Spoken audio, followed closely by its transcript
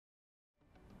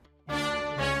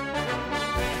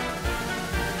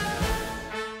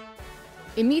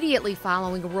Immediately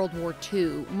following World War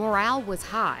II, morale was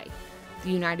high.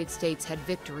 The United States had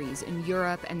victories in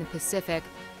Europe and the Pacific,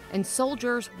 and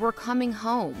soldiers were coming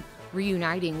home,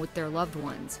 reuniting with their loved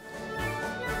ones.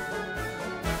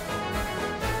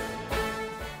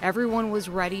 Everyone was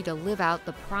ready to live out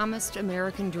the promised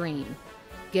American dream: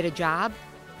 get a job,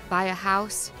 buy a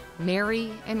house,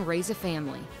 marry, and raise a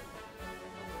family.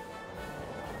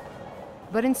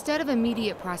 But instead of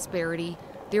immediate prosperity,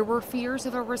 there were fears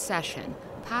of a recession,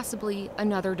 possibly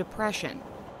another depression.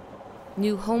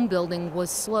 New home building was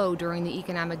slow during the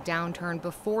economic downturn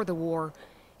before the war,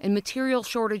 and material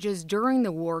shortages during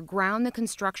the war ground the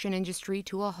construction industry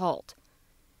to a halt.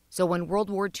 So when World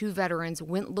War II veterans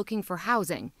went looking for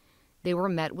housing, they were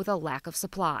met with a lack of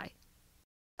supply.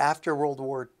 After World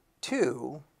War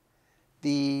II,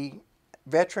 the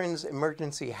Veterans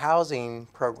Emergency Housing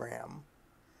Program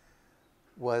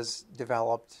was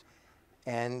developed,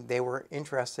 and they were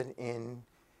interested in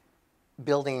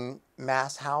building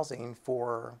mass housing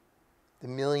for the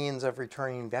millions of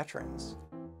returning veterans.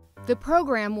 The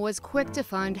program was quick to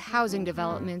fund housing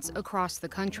developments across the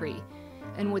country.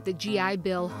 And with the GI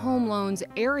Bill home loans,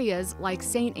 areas like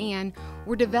St. Anne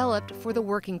were developed for the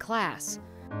working class.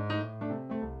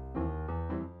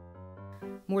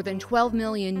 More than 12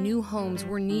 million new homes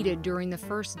were needed during the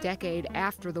first decade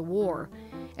after the war,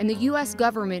 and the U.S.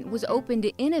 government was open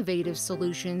to innovative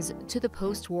solutions to the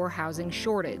post-war housing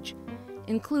shortage,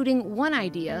 including one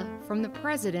idea from the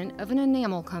president of an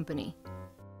enamel company.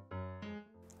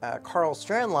 Carl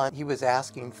Strandline, he was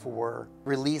asking for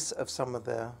release of some of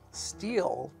the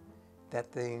steel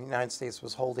that the United States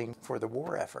was holding for the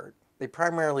war effort. They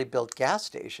primarily built gas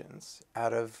stations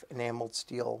out of enameled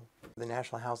steel. The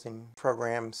National Housing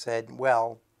Program said,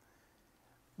 well,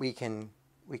 we can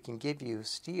give you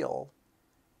steel,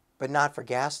 but not for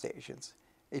gas stations.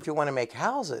 If you want to make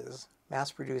houses,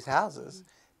 mass-produced houses,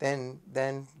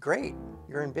 then great,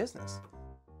 you're in business.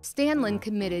 Stanlin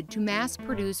committed to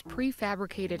mass-produce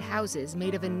prefabricated houses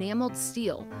made of enameled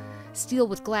steel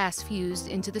with glass fused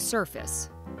into the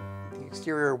surface. The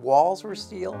exterior walls were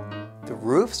steel, the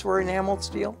roofs were enameled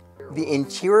steel, the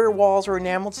interior walls were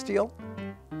enameled steel,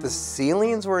 the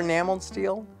ceilings were enameled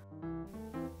steel.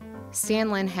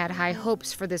 Stanlin had high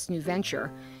hopes for this new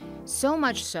venture, so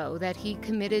much so that he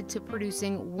committed to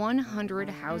producing 100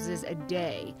 houses a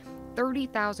day,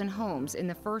 30,000 homes in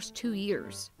the first 2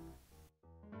 years.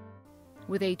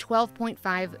 With a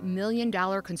 $12.5 million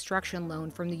construction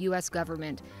loan from the U.S.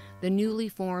 government, the newly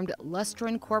formed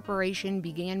Lustron Corporation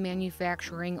began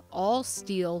manufacturing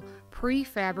all-steel,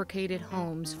 prefabricated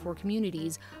homes for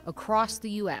communities across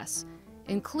the U.S.,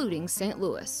 including St.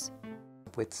 Louis.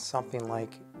 With something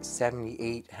like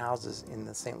 78 houses in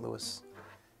the St. Louis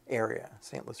area,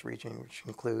 St. Louis region, which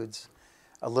includes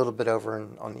a little bit over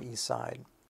on the east side.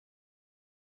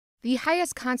 The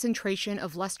highest concentration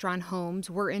of Lustron homes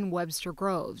were in Webster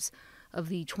Groves. Of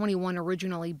the 21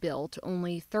 originally built,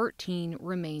 only 13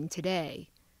 remain today.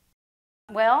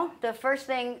 Well, the first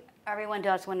thing everyone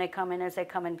does when they come in is they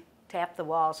come and tap the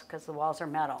walls, because the walls are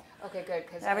metal. Okay, good.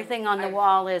 Because everything on the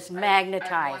wall is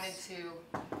magnetized. I wanted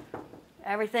to...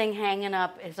 Everything hanging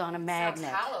up is on a magnet.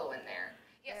 Sounds hollow in there.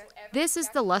 This is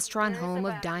the Lustron home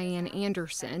of Diane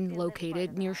Anderson,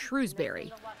 located near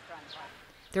Shrewsbury.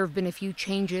 There have been a few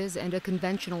changes and a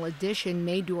conventional addition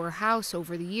made to her house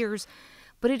over the years,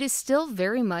 but it is still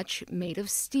very much made of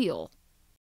steel.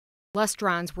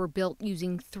 Lustrons were built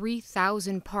using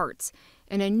 3,000 parts,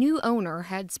 and a new owner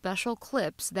had special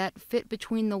clips that fit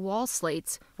between the wall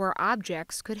slates where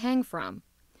objects could hang from.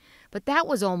 But that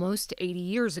was almost 80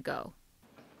 years ago.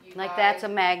 Like that's a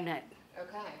magnet.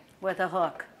 Okay. With a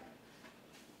hook.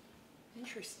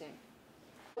 Interesting.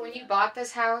 When you bought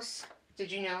this house,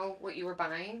 did you know what you were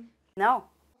buying? No.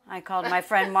 I called my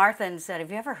friend Martha and said,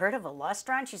 have you ever heard of a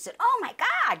Lustron? She said, oh my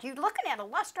God, you're looking at a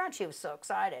Lustron. She was so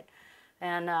excited.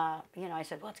 And, you know, I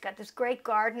said, well, it's got this great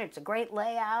garden. It's a great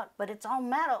layout, but it's all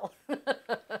metal.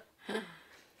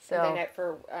 So then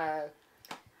for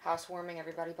housewarming,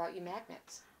 everybody bought you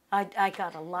magnets. I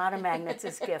got a lot of magnets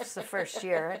as gifts the first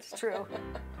year. It's true.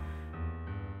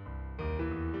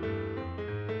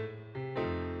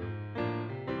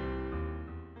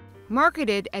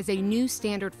 Marketed as a new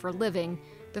standard for living,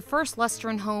 the first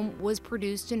Lustron home was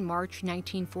produced in March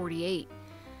 1948.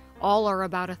 All are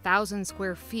about 1,000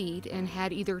 square feet and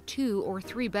had either 2 or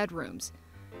 3 bedrooms.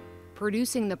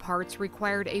 Producing the parts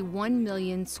required a 1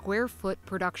 million square foot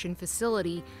production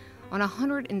facility on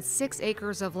 106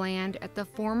 acres of land at the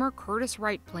former Curtiss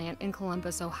Wright plant in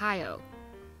Columbus, Ohio.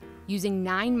 Using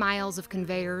 9 miles of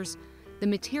conveyors, the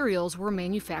materials were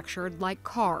manufactured like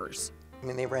cars. I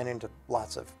mean, they ran into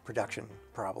lots of production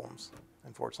problems,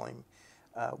 unfortunately.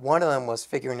 One of them was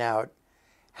figuring out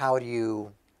how do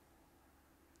you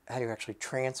actually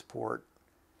transport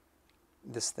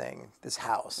this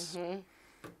house. Mm-hmm.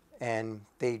 And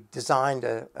they designed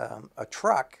a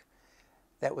truck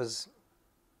that was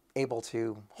able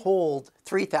to hold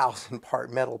 3,000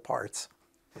 metal parts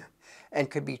and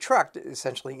could be trucked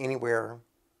essentially anywhere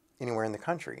in the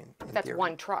country. That's theory.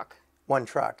 one truck. One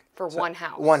truck. For one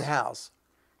house. One house.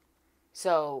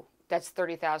 So that's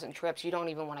 30,000 trips. You don't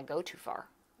even want to go too far.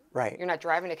 Right. You're not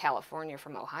driving to California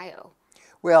from Ohio.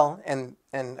 Well, and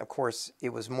of course it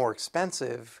was more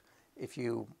expensive if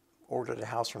you ordered a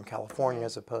house from California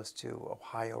as opposed to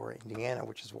Ohio or Indiana,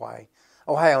 which is why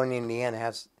Ohio and Indiana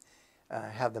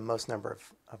have the most number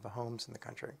of homes in the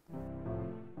country.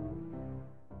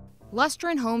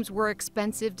 Lustron homes were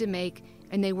expensive to make,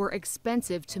 and they were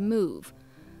expensive to move.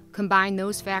 Combine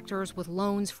those factors with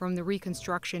loans from the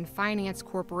Reconstruction Finance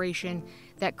Corporation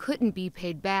that couldn't be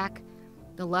paid back,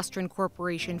 the Lustron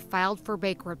Corporation filed for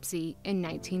bankruptcy in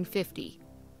 1950.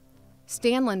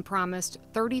 Stanlin promised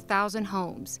 30,000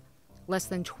 homes. Less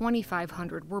than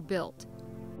 2,500 were built.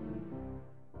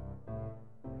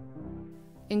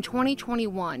 In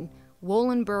 2021,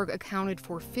 Wollenberg accounted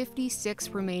for 56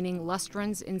 remaining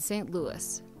Lustrons in St.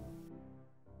 Louis.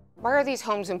 Why are these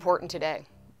homes important today?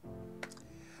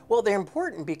 Well, they're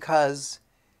important because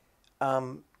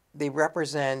they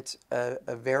represent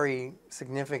a very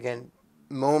significant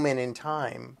moment in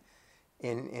time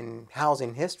in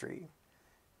housing history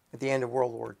at the end of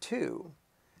World War II,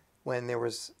 when there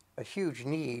was a huge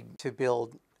need to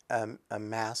build a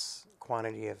mass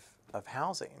quantity of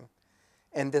housing.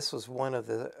 And this was one of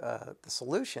the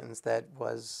solutions that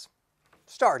was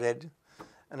started,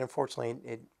 and unfortunately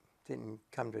it didn't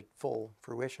come to full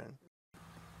fruition.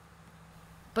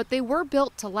 But they were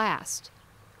built to last.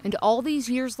 And all these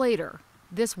years later,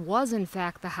 this was in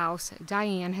fact the house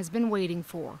Diane has been waiting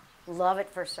for. Love at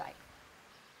first sight.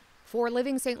 For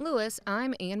Living St. Louis,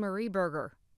 I'm Anne Marie Berger.